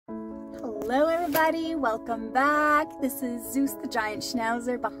Hello everybody, welcome back. This is Zeus the giant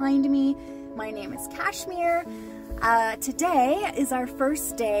schnauzer behind me. My name is Kashmir. Today is our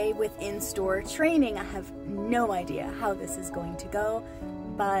first day with in-store training. I have no idea how this is going to go,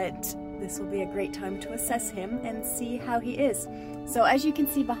 but this will be a great time to assess him and see how he is. So as you can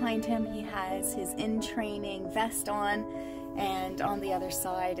see behind him, he has his in-training vest on, and on the other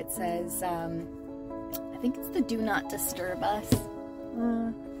side it says, I think it's the Do Not Disturb Us.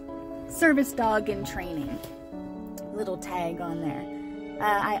 Service dog in training. Little tag on there.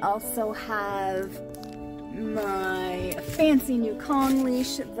 I also have my fancy new Kong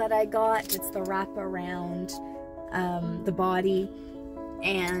leash that I got. It's the wrap around the body.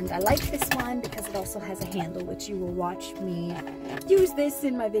 And I like this one because it also has a handle, which you will watch me use this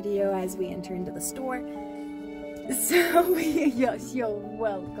in my video as we enter into the store. So, yes, you're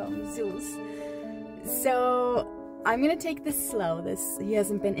welcome, Zeus. So, I'm gonna take this slow. He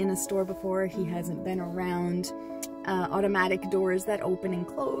hasn't been in a store before. He hasn't been around automatic doors that open and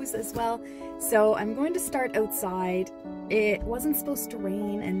close as well. So I'm going to start outside. It wasn't supposed to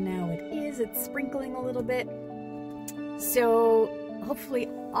rain and now it is. It's sprinkling a little bit. So hopefully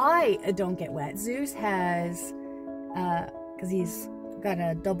I don't get wet. Zeus has, because he's got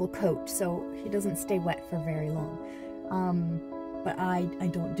a double coat, so he doesn't stay wet for very long. But I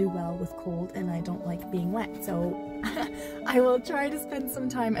don't do well with cold and I don't like being wet, so I will try to spend some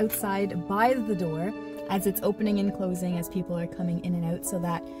time outside by the door as it's opening and closing, as people are coming in and out, so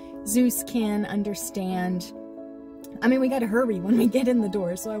that Zeus can understand. I mean, we gotta hurry when we get in the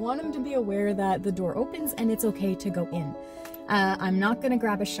door, so I want him to be aware that the door opens and it's okay to go in. I'm not gonna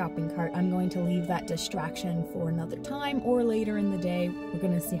grab a shopping cart. I'm going to leave that distraction for another time or later in the day. We're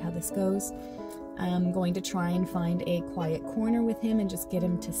gonna see how this goes. I'm going to try and find a quiet corner with him and just get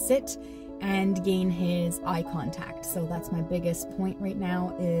him to sit and gain his eye contact. So that's my biggest point right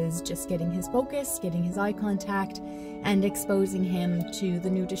now, is just getting his focus, getting his eye contact, and exposing him to the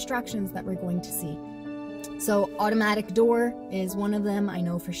new distractions that we're going to see. So automatic door is one of them, I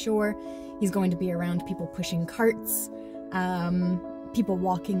know for sure. He's going to be around people pushing carts, people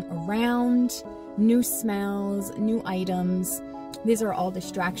walking around, new smells, new items. These are all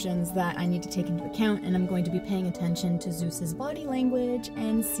distractions that I need to take into account, and I'm going to be paying attention to Zeus's body language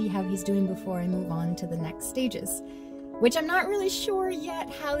and see how he's doing before I move on to the next stages. Which I'm not really sure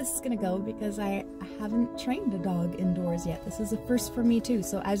yet how this is going to go, because I haven't trained a dog indoors yet. This is a first for me too,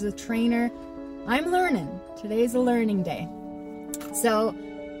 so as a trainer, I'm learning. Today's a learning day. So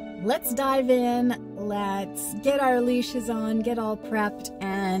let's dive in, let's get our leashes on, get all prepped,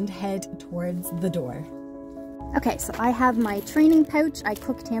 and head towards the door. Okay, so I have my training pouch. I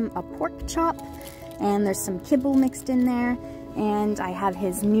cooked him a pork chop, and there's some kibble mixed in there. And I have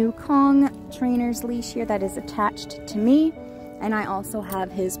his new Kong trainer's leash here that is attached to me. And I also have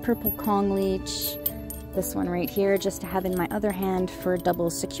his purple Kong leash, this one right here, just to have in my other hand for double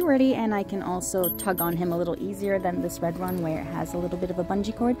security. And I can also tug on him a little easier than this red one, where it has a little bit of a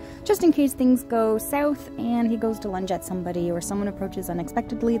bungee cord, just in case things go south and he goes to lunge at somebody or someone approaches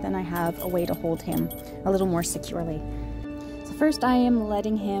unexpectedly. Then I have a way to hold him a little more securely. So first I am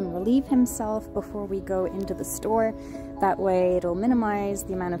letting him relieve himself before we go into the store. That way it'll minimize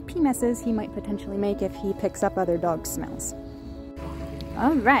the amount of pee messes he might potentially make if he picks up other dog smells.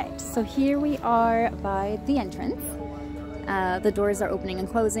 Alright, so here we are by the entrance. The doors are opening and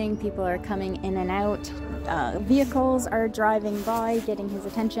closing, people are coming in and out, vehicles are driving by, getting his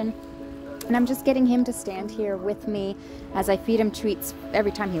attention. And I'm just getting him to stand here with me as I feed him treats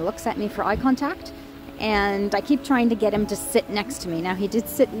every time he looks at me for eye contact. And I keep trying to get him to sit next to me. Now, he did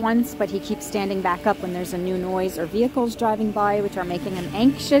sit once, but he keeps standing back up when there's a new noise or vehicles driving by, which are making him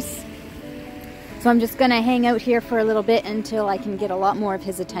anxious. So I'm just gonna hang out here for a little bit until I can get a lot more of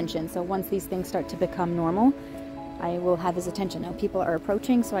his attention. So once these things start to become normal, I will have his attention. Now people are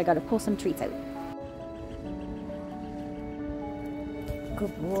approaching, so I gotta pull some treats out.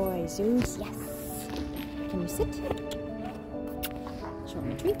 Good boy, Zeus, yes. Can you sit? Show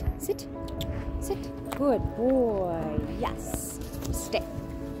him a treat, sit, sit. Good boy, yes. Stay,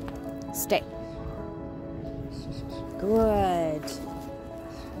 stay. Good.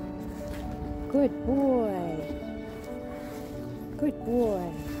 Good boy. Good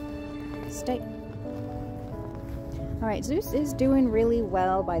boy. Stay. Alright, Zeus is doing really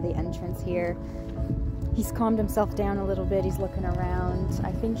well by the entrance here. He's calmed himself down a little bit. He's looking around.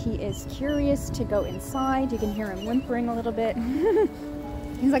 I think he is curious to go inside. You can hear him whimpering a little bit.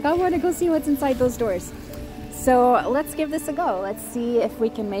 He's like, I want to go see what's inside those doors. So let's give this a go. Let's see if we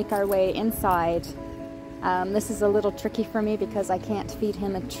can make our way inside. This is a little tricky for me because I can't feed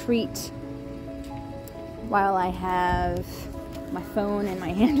him a treat while I have my phone in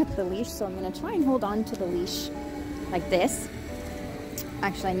my hand with the leash, so I'm going to try and hold on to the leash like this.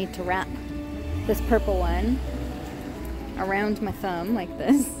 Actually, I need to wrap this purple one around my thumb like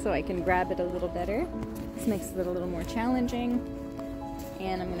this so I can grab it a little better. This makes it a little more challenging.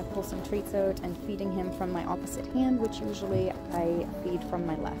 And I'm going to pull some treats out and feeding him from my opposite hand, which usually I feed from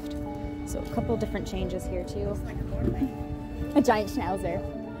my left. So a couple different changes here too. Looks like A giant schnauzer.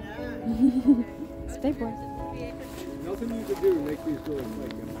 Yeah. It's a big boy. Nothing you can do to make these girls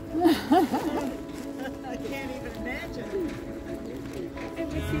like him. I can't even imagine. And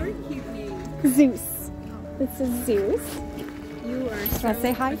what's your cute name? Zeus. This is Zeus. You are so Want to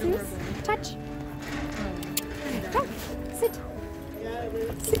say hi, adorable. Zeus? Touch. Come. Sit.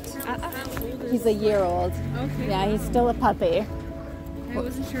 Sit. He's a year old. Okay. Yeah, he's still a puppy. I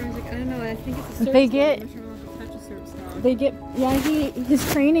wasn't sure. I was like, I don't know. I think it's a service They dog. get- I'm not sure I'll touch a service dog. They get, yeah,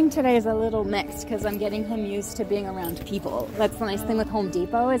 his training today is a little mixed because I'm getting him used to being around people. That's the nice thing with Home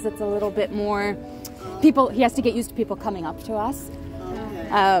Depot is it's a little bit more people, he has to get used to people coming up to us.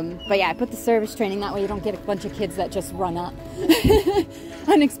 Okay. But yeah, I put the service training, that way you don't get a bunch of kids that just run up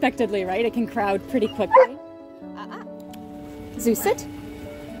unexpectedly, right? It can crowd pretty quickly. Zeus, sit.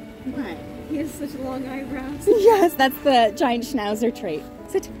 Why? He has such long eyebrows. Yes, that's the giant schnauzer trait.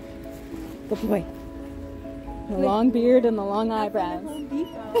 Sit. Good boy. The long beard and the long eyebrows. Home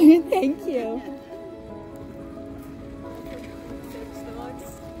Depot. Thank you. Service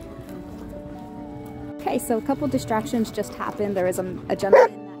dogs. Okay, so a couple distractions just happened. There was a gentleman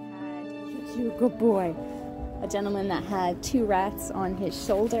that had, you good boy, a gentleman that had 2 rats on his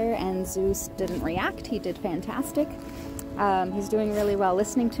shoulder, and Zeus didn't react. He did fantastic. He's doing really well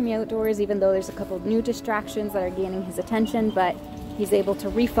listening to me outdoors, even though there's a couple new distractions that are gaining his attention, but he's able to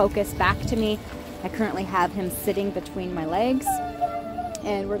refocus back to me. I currently have him sitting between my legs,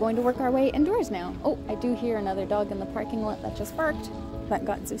 and we're going to work our way indoors now. Oh, I do hear another dog in the parking lot that just barked. That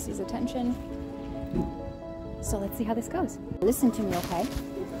got Zeus's attention. So let's see how this goes. Listen to me, okay?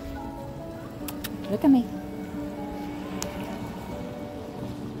 Look at me.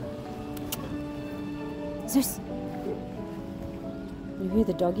 Zeus. You hear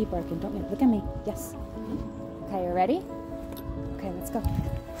the doggy barking, don't you? Look at me. Yes. Okay, you ready? Okay, let's go.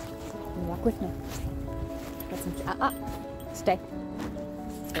 You walk with me. Got some. Stay.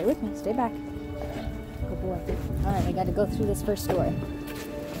 Stay with me. Stay back. Good boy. All right, I got to go through this first door.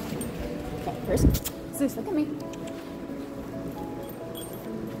 Okay, first. Zeus, look at me.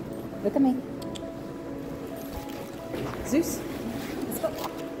 Look at me. Zeus, let's go.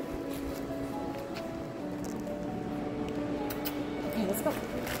 Okay, let's go.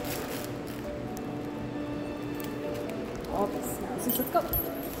 All this smells. Zeus, let's go.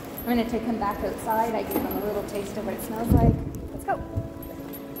 I'm going to take him back outside. I gave him a little taste of what it smells like. Let's go.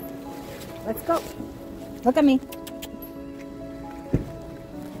 Let's go. Look at me.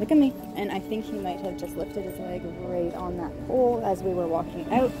 Look at me. And I think he might have just lifted his leg right on that pole as we were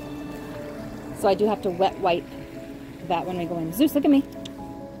walking out. So I do have to wet wipe that when we go in. Zeus, look at me.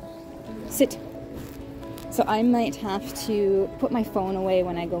 Sit. So I might have to put my phone away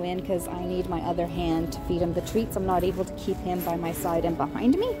when I go in because I need my other hand to feed him the treats. I'm not able to keep him by my side and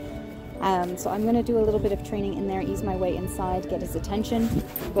behind me. So I'm going to do a little bit of training in there, ease my way inside, get his attention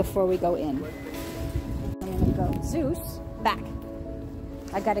before we go in. I'm going to go, Zeus, back.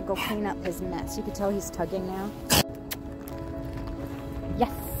 I got to go clean up his mess. You can tell he's tugging now.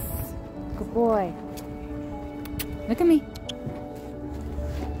 Yes. Good boy. Look at me.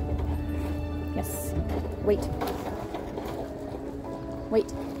 Yes. Wait. Wait.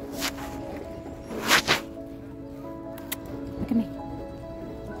 Look at me.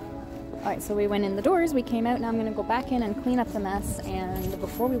 Alright, so we went in the doors, we came out, now I'm going to go back in and clean up the mess, and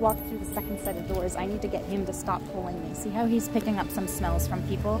before we walk through the second set of doors, I need to get him to stop pulling me. See how he's picking up some smells from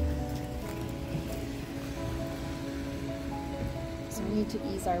people? So we need to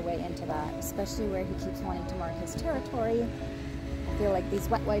ease our way into that, especially where he keeps wanting to mark his territory. I feel like these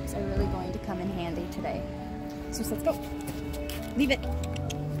wet wipes are really going to come in handy today. So let's go. Leave it.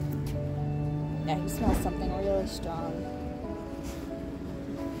 Yeah, he smells something really strong.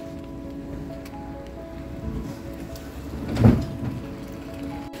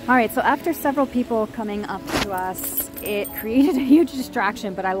 Alright, so after several people coming up to us, it created a huge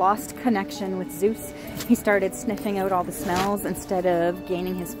distraction, but I lost connection with Zeus. He started sniffing out all the smells instead of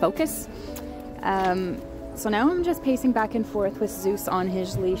gaining his focus. So now I'm just pacing back and forth with Zeus on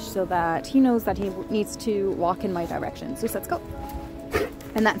his leash so that he knows that he needs to walk in my direction. Zeus, let's go.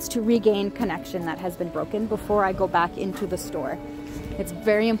 And that's to regain connection that has been broken before I go back into the store. It's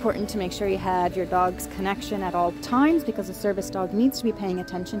very important to make sure you have your dog's connection at all times because a service dog needs to be paying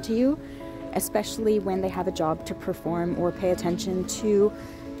attention to you. especially when they have a job to perform or pay attention to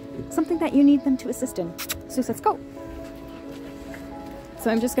something that you need them to assist in. So let's go. So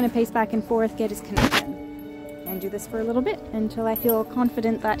I'm just going to pace back and forth, get his connection, and do this for a little bit until I feel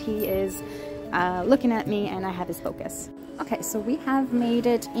confident that he is looking at me and I have his focus. Okay, so we have made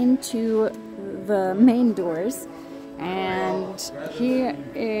it into the main doors, and he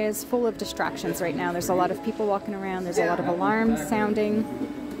is full of distractions right now. There's a lot of people walking around, there's a lot of alarms sounding,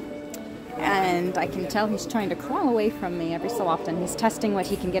 and I can tell he's trying to crawl away from me every so often. He's testing what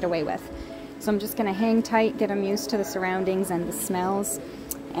he can get away with. So I'm just going to hang tight, get him used to the surroundings and the smells,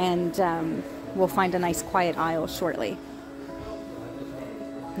 and we'll find a nice quiet aisle shortly.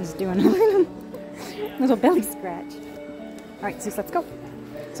 He's doing a little belly scratch. Alright, Zeus, let's go.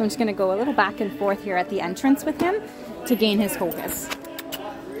 So I'm just going to go a little back and forth here at the entrance with him to gain his focus.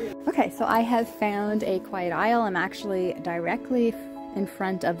 Okay, so I have found a quiet aisle. I'm actually directly in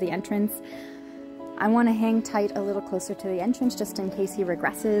front of the entrance. I want to hang tight a little closer to the entrance just in case he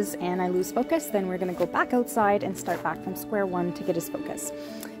regresses and I lose focus. Then we're going to go back outside and start back from square one to get his focus.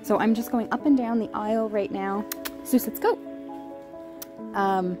 So I'm just going up and down the aisle right now. Zeus, let's go.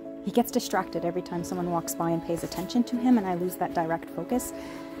 He gets distracted every time someone walks by and pays attention to him, and I lose that direct focus.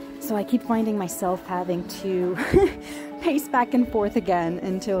 So I keep finding myself having to pace back and forth again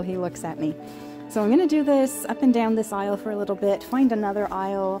until he looks at me. So I'm going to do this up and down this aisle for a little bit, find another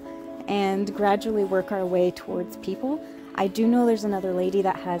aisle, and gradually work our way towards people. I do know there's another lady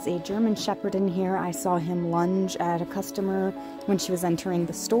that has a German Shepherd in here. I saw him lunge at a customer when she was entering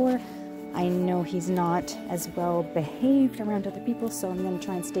the store. I know he's not as well behaved around other people, so I'm going to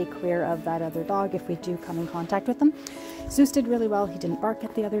try and stay clear of that other dog if we do come in contact with them. Zeus did really well. He didn't bark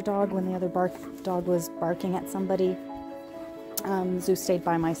at the other dog when the other dog was barking at somebody. Zeus stayed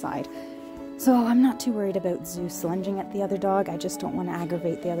by my side. So I'm not too worried about Zeus lunging at the other dog. I just don't want to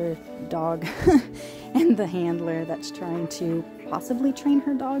aggravate the other dog and the handler that's trying to possibly train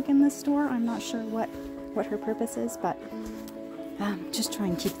her dog in this store. I'm not sure what her purpose is, but just try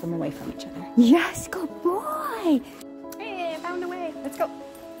and keep them away from each other. Yes, good boy! Hey, I found a way. Let's go.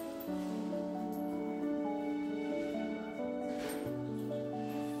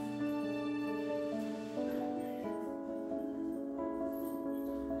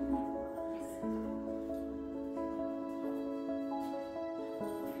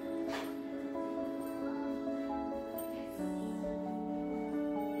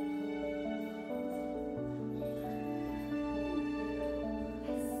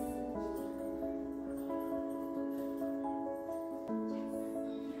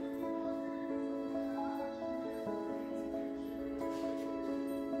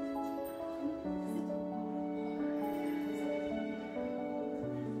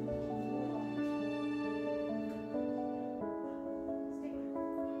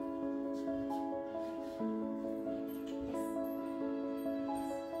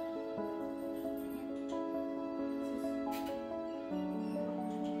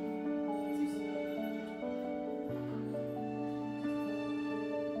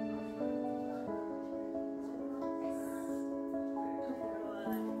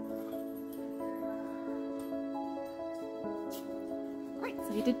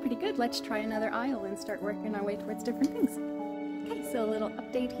 So he did pretty good. Let's try another aisle and start working our way towards different things. Okay, so a little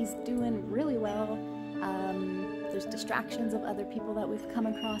update. He's doing really well. There's distractions of other people that we've come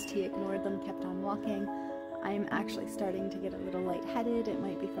across. He ignored them, kept on walking. I'm actually starting to get a little lightheaded. It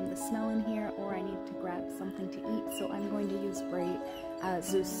might be from the smell in here, or I need to grab something to eat. So I'm going to use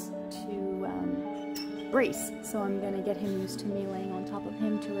Zeus to brace. So I'm going to get him used to me laying on top of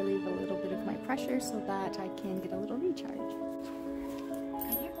him to relieve a little bit of my pressure so that I can get a little recharge.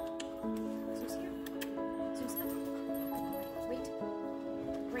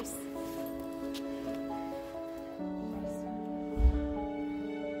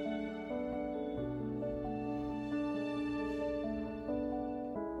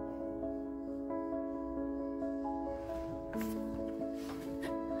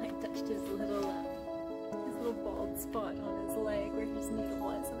 His little bald spot on his leg where his needle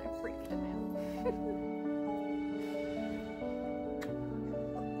was, and I freaked him out.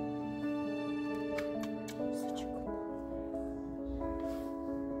 Such a good boy.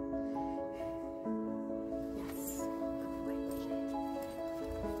 Yes.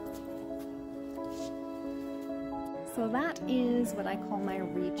 So that is what I call my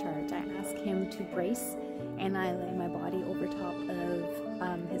recharge. I ask him to brace, and I lay my body over top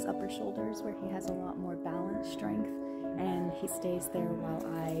of his upper shoulders where he has a lot more balance strength, and he stays there while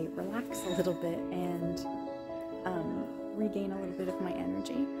I relax a little bit and regain a little bit of my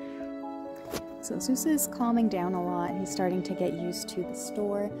energy. So Zeus is calming down a lot. He's starting to get used to the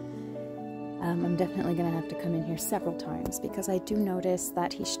store, I'm definitely going to have to come in here several times because I do notice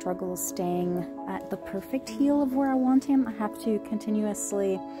that he struggles staying at the perfect heel of where I want him. I have to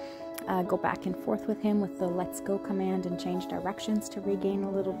continuously go back and forth with him with the let's go command and change directions to regain a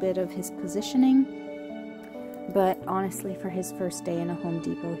little bit of his positioning. But honestly, for his first day in a Home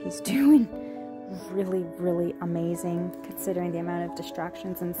Depot, he's doing really, really amazing considering the amount of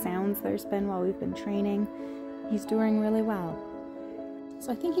distractions and sounds there's been while we've been training. He's doing really well.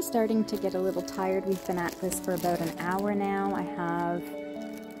 So I think he's starting to get a little tired. We've been at this for about an hour now. I have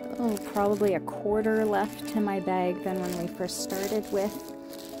probably a quarter left to my bag than when we first started with.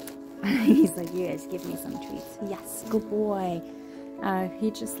 He's like, you guys give me some treats. Yes, good boy.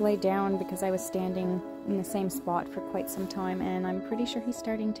 He just laid down because I was standing in the same spot for quite some time, and I'm pretty sure he's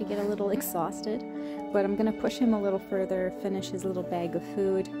starting to get a little exhausted. But I'm going to push him a little further, finish his little bag of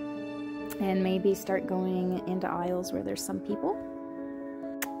food, and maybe start going into aisles where there's some people.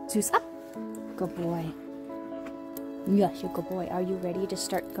 Zeus, up! Good boy. Yes, you good boy. Are you ready to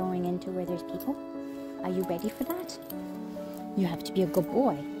start going into where there's people? Are you ready for that? You have to be a good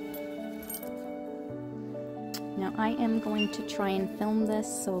boy. Now I am going to try and film this,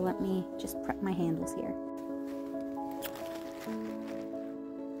 so let me just prep my handles here.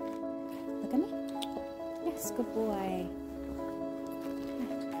 Look at me. Yes, good boy.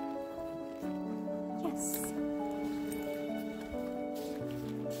 Yes.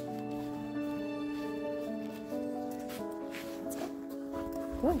 Let's go.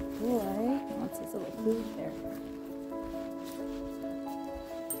 Good boy. Wants his little food there.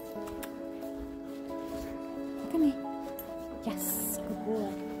 Look at me. Yes, good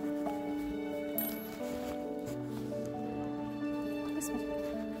boy. This way.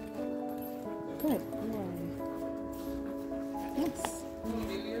 Good boy. Yes.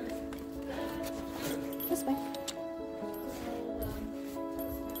 This way.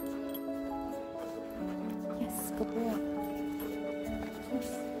 Yes, good boy. Yes.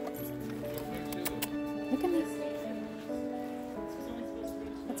 Look at me.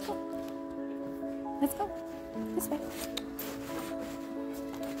 Let's go. Let's go. This way.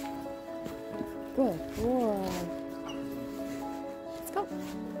 Good boy. Let's go.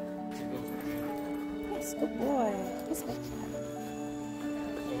 Yes, good boy. This way.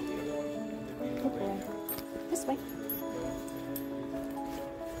 Good boy. This way.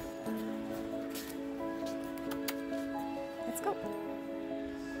 Let's go.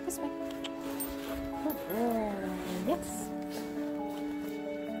 This way. Good boy. Yes.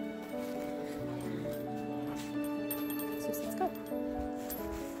 Let's go.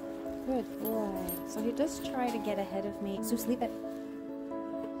 Good boy. So he does try to get ahead of me. So sleep it.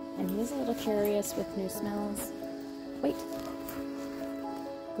 And he is a little curious with new smells. Wait.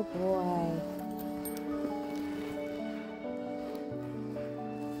 Good boy.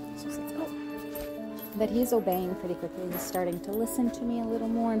 So let's go. But he's obeying pretty quickly. He's starting to listen to me a little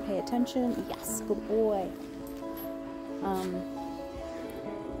more and pay attention. Yes, good boy.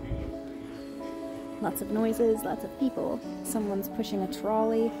 Lots of noises, lots of people. Someone's pushing a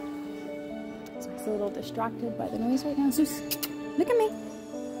trolley. So he's a little distracted by the noise right now. Zeus, look at me.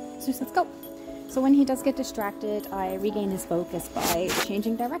 Zeus, let's go. So when he does get distracted, I regain his focus by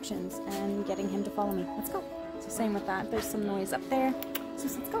changing directions and getting him to follow me. Let's go. So same with that. There's some noise up there.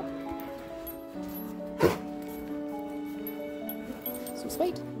 Zeus, let's go. Zeus,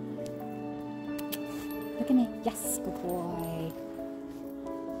 wait. Look at me. Yes, good boy.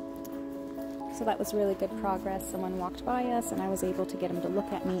 So that was really good progress. Someone walked by us and I was able to get him to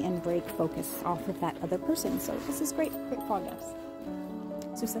look at me and break focus off of that other person. So this is great, great progress.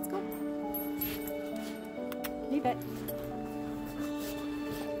 So let's go. Leave it.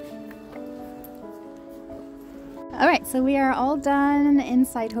 All right, so we are all done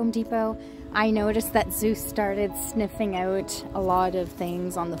inside Home Depot. I noticed that Zeus started sniffing out a lot of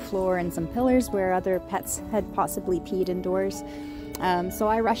things on the floor and some pillars where other pets had possibly peed indoors. So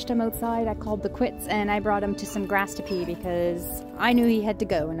I rushed him outside, I called the quits, and I brought him to some grass to pee because I knew he had to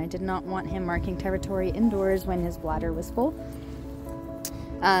go and I did not want him marking territory indoors when his bladder was full.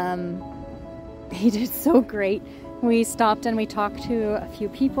 He did so great. We stopped and we talked to a few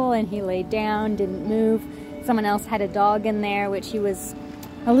people and he laid down, didn't move. Someone else had a dog in there, which he was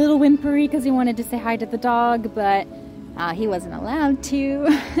a little whimpery because he wanted to say hi to the dog, but he wasn't allowed to.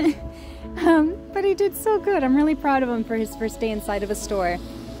 But he did so good. I'm really proud of him for his first day inside of a store.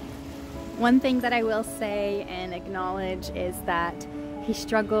 One thing that I will say and acknowledge is that he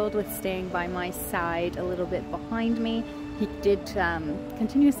struggled with staying by my side a little bit behind me. He did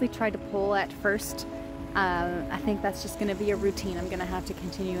continuously try to pull at first. I think that's just going to be a routine. I'm going to have to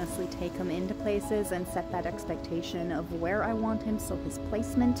continuously take him into places and set that expectation of where I want him, so his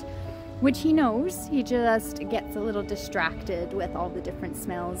placement which he knows. He just gets a little distracted with all the different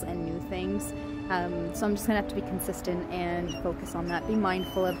smells and new things. So I'm just gonna have to be consistent and focus on that, be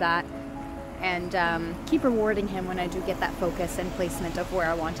mindful of that, and keep rewarding him when I do get that focus and placement of where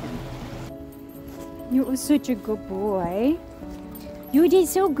I want him. You were such a good boy. You did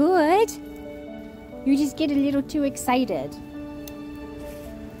so good. You just get a little too excited.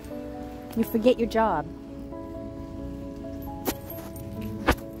 You forget your job.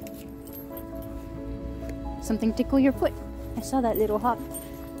 Something tickle your foot. I saw that little hop.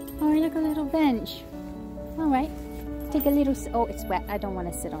 Oh, look, a little bench. All right, take a little, oh, it's wet. I don't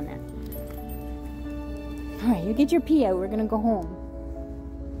want to sit on that. All right, you get your pee out. We're gonna go home.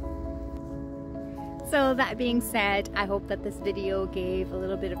 So that being said, I hope that this video gave a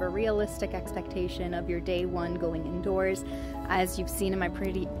little bit of a realistic expectation of your day one going indoors. As you've seen in my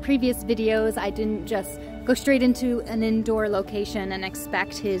previous videos, I didn't just go straight into an indoor location and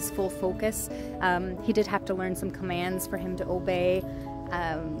expect his full focus. He did have to learn some commands for him to obey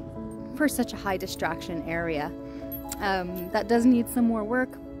for such a high distraction area. That does need some more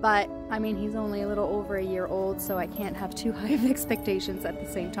work, but I mean, he's only a little over a year old, so I can't have too high of expectations at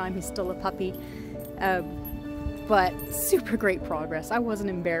the same time. He's still a puppy. But super great progress. I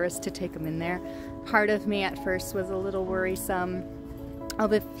wasn't embarrassed to take him in there. Part of me at first was a little worrisome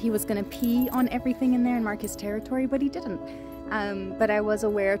of if he was going to pee on everything in there and mark his territory, but he didn't. But I was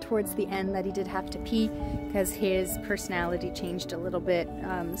aware towards the end that he did have to pee because his personality changed a little bit,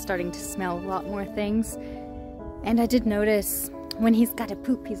 starting to smell a lot more things. And I did notice when he's got to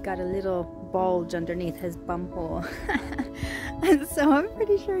poop, he's got a little bulge underneath his bum hole. And so I'm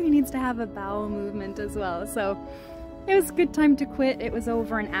pretty sure he needs to have a bowel movement as well. So it was a good time to quit. It was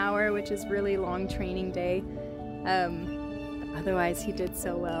over an hour, which is really long training day. Otherwise he did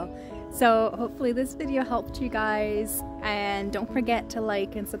so well. So hopefully this video helped you guys, and don't forget to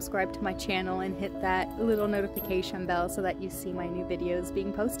like and subscribe to my channel and hit that little notification bell so that you see my new videos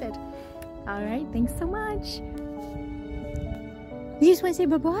being posted. All right, thanks so much. You just want to say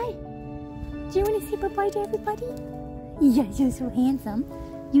bye-bye? Do you want to say bye-bye to everybody? Yes, you're so handsome.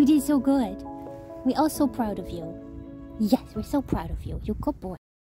 You did so good. We're all so proud of you. Yes, we're so proud of you. You're a good boy.